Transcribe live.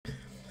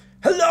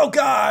Hello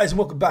guys and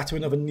welcome back to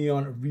another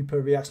Neon Reaper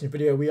reaction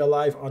video. We are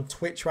live on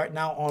Twitch right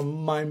now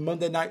on my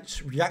Monday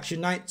nights reaction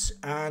nights,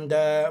 and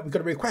we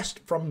got a request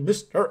from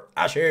Mr.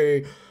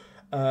 Ashy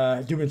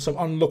doing some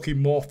Unlucky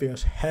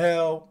Morpheus.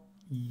 Hell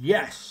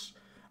yes.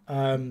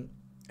 Hey,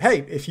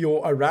 if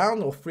you're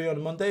around or free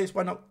on Mondays,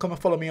 why not come and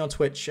follow me on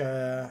Twitch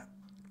and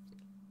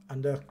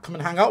come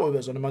and hang out with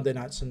us on the Monday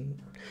nights. And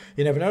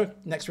you never know,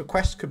 next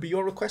request could be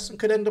your request and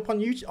could end up on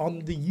YouTube, on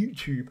the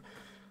YouTube.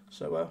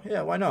 So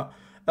yeah, why not?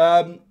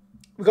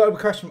 We got a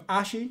request from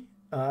Ashy.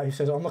 He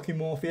says Unlucky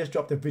Morpheus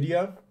dropped a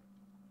video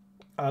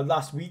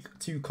last week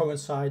to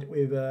coincide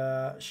with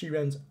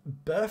Shiren's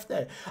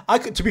birthday.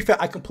 To be fair,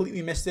 I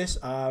completely missed this.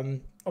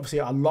 Obviously,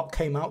 a lot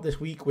came out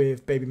this week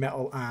with Baby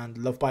Metal and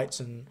Love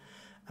Bites and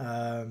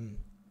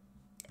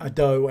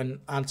Ado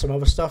and some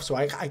other stuff. So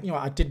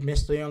I did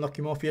miss the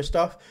Unlucky Morpheus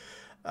stuff.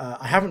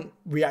 I haven't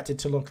reacted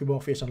to Unlucky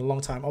Morpheus in a long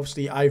time.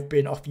 Obviously, I've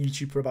been off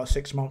YouTube for about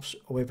 6 months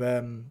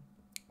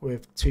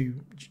with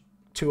two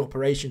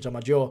operations on my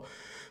jaw.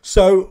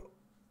 So,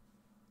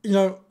 you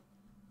know,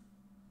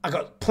 I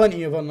got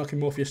plenty of Unlucky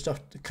Morpheus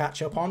stuff to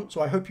catch up on. So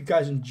I hope you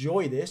guys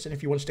enjoy this. And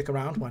if you want to stick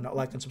around, why not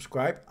like and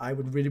subscribe? I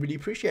would really, really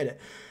appreciate it.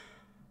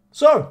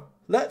 So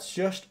let's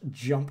just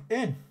jump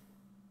in.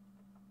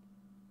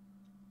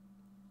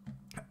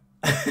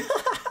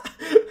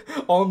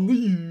 On the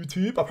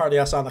YouTube. Apparently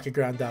I sound like a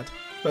granddad.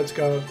 Let's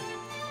go.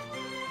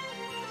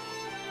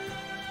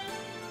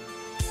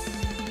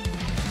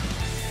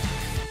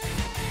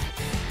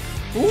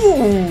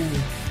 Ooh.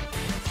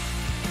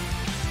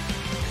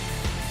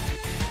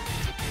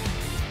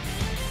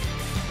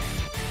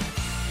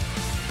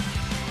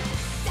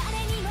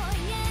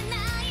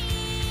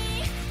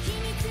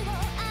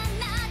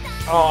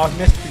 Oh, I've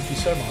missed Freaky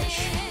so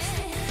much.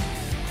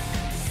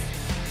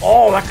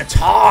 Oh, that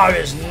guitar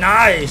is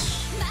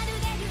nice.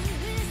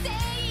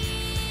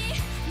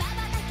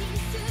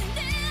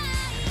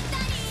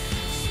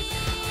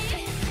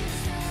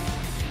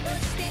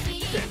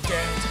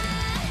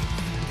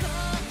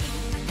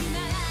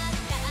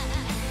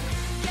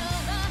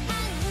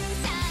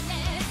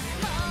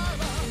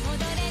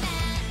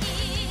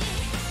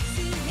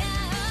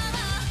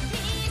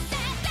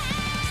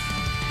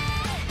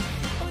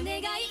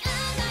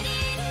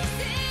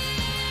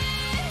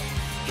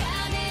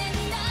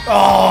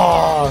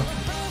 Oh,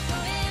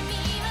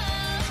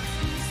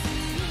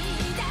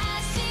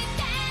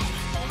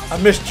 I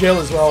miss Jill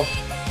as well.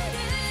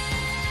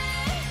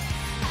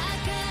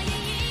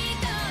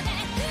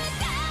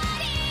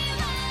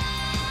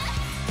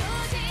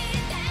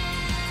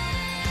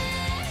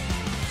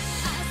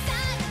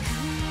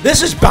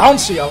 This is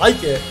bouncy, I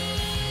like it.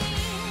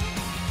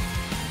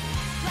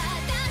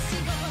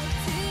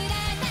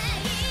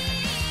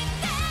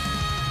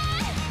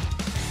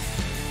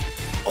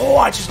 Oh,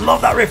 I just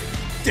love that riff.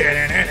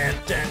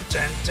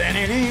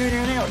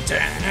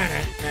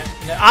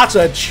 That's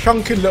a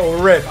chunky little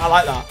riff. I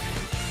like that.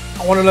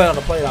 I want to learn how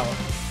to play that one.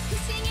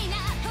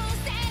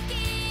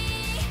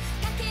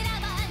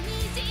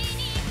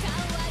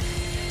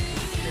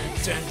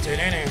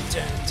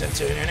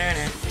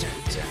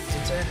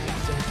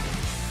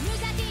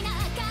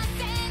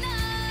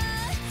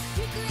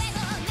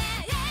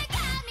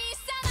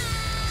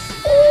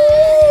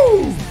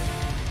 Ooh.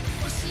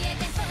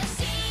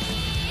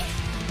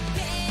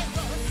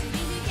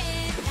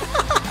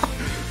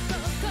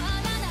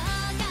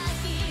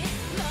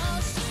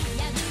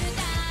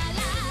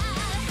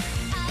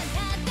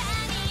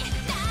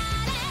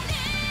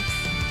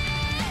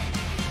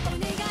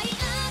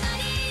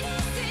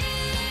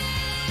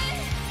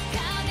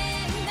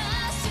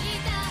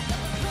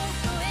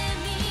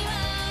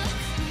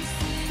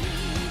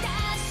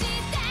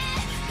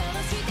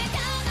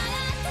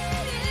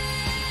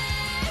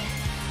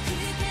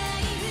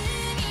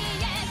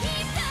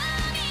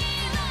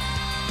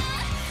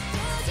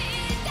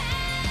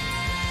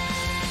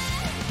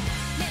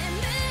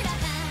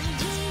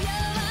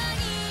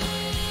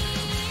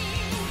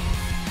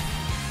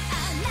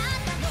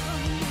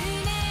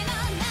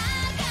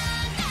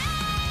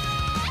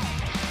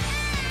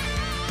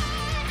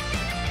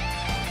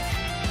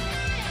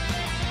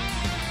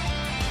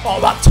 Oh,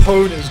 that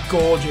tone is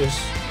gorgeous.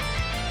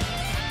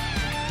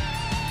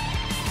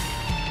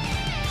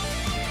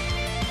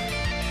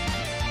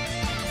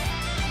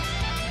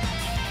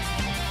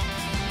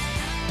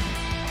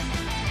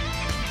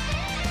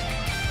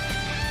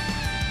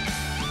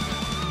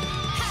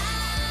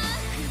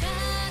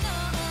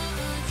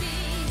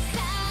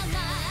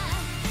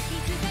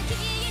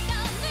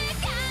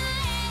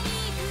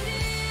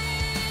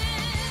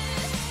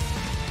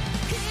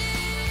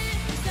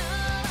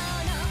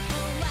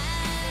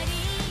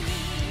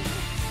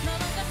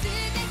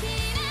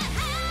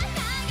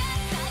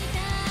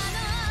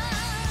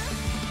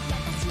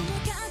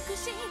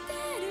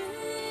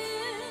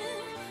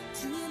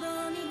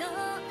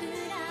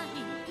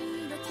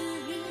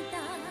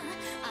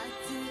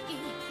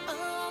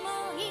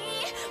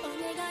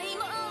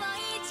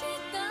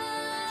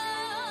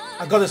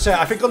 I gotta say,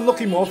 I think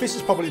Unlucky Morpheus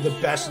is probably the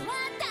best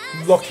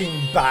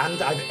looking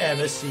band I've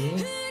ever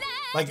seen.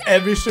 Like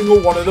every single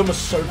one of them is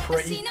so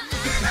pretty.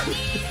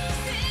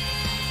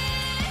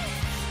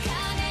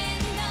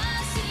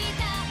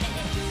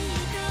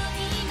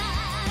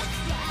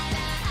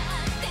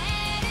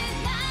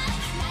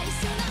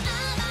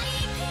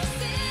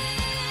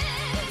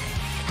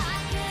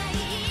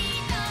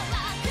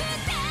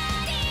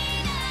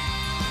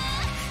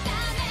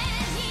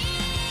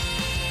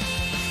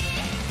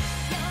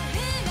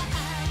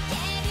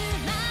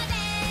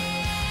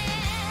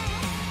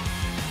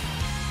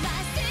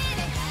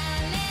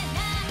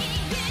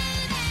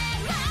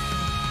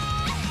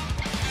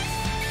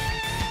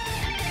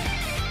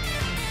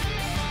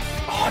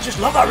 Oh, I just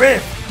love that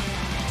riff.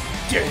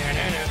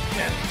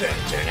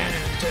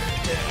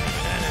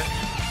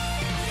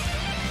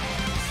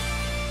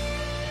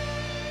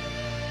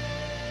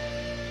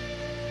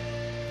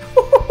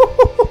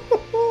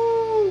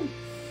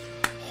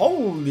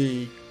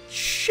 Holy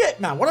shit,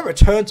 man. What a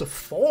return to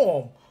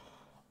form.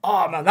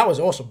 Oh, man, that was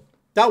awesome.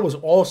 That was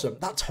awesome.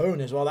 That tone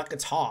as well, that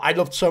guitar. I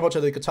loved so much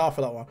of the guitar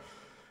for that one.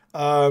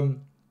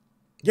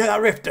 Yeah,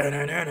 that riff.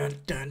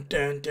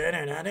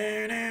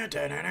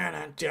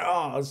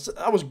 Oh,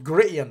 that was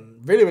gritty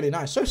and really, really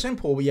nice. So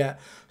simple, but yet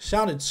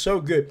sounded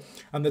so good.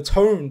 And the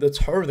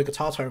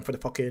guitar tone for the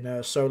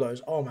fucking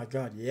solos. Oh my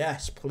god,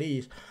 yes,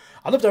 please.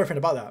 I loved everything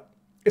about that.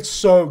 It's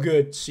so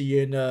good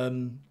seeing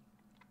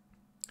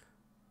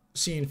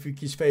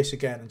Fuki's face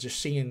again and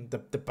just seeing the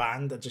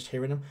band and just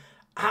hearing them.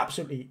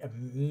 Absolutely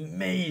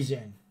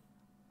amazing.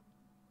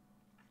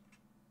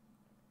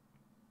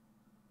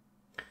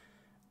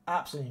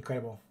 Absolutely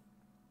incredible.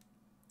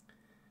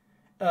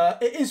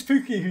 It is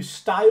Fuki who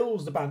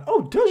styles the band.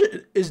 Oh,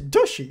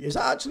 does she? Is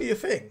that actually a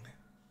thing?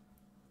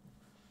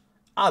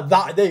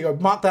 There you go.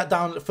 Mark that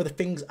down for the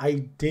things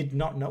I did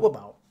not know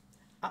about.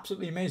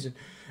 Absolutely amazing.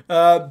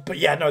 But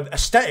yeah, no,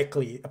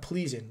 aesthetically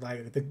pleasing.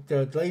 Like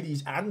the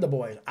ladies and the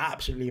boys,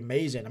 absolutely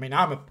amazing. I mean,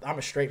 I'm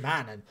a straight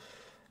man, and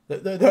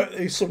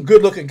there's some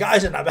good looking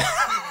guys in that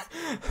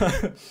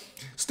band.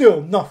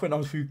 Still nothing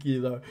on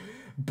Fuki though,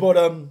 but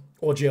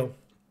or Jill.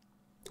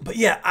 But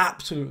yeah,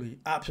 absolutely,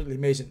 absolutely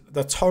amazing.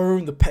 The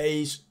tone, the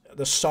pace,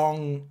 the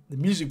song, the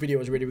music video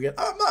was really, really good.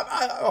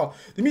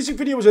 The music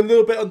video was a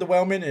little bit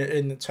underwhelming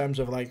in terms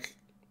of like,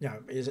 you know,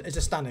 it's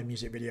a standard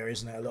music video,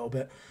 isn't it? A little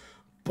bit.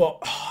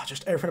 But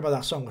just everything about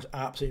that song was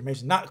absolutely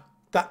amazing.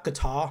 That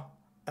guitar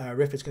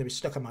riff is going to be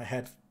stuck in my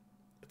head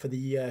for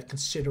the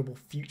considerable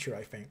future,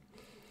 I think.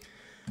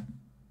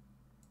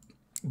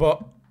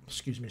 But,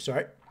 excuse me,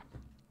 sorry.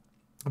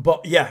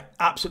 But yeah,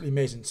 absolutely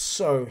amazing.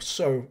 So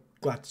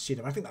glad to see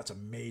them. I think that's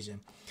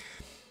amazing.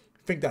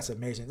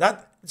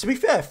 That, to be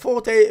fair,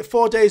 4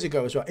 days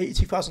ago as well,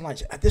 82,000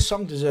 likes. This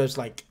song deserves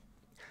like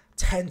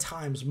 10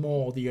 times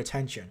more the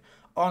attention.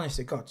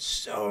 Honestly, God,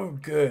 so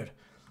good.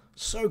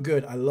 So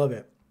good. I love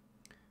it.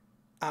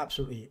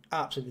 Absolutely,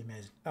 absolutely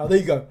amazing. There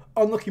you go.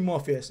 Unlucky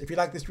Morpheus. If you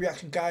like this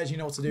reaction, guys, you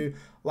know what to do.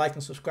 Like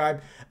and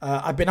subscribe.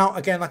 I've been out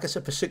again, like I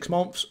said, for 6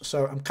 months.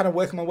 So I'm kind of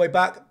working my way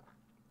back.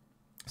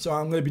 So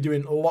I'm going to be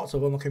doing lots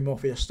of Unlucky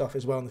Morpheus stuff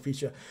as well in the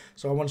future.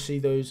 So I want to see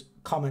those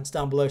comments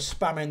down below,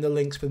 spamming the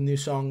links for the new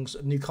songs,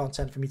 new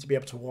content for me to be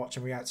able to watch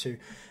and react to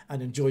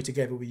and enjoy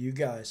together with you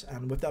guys.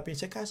 And with that being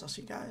said, guys, I'll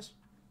see you guys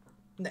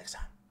next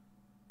time.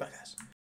 Bye, guys.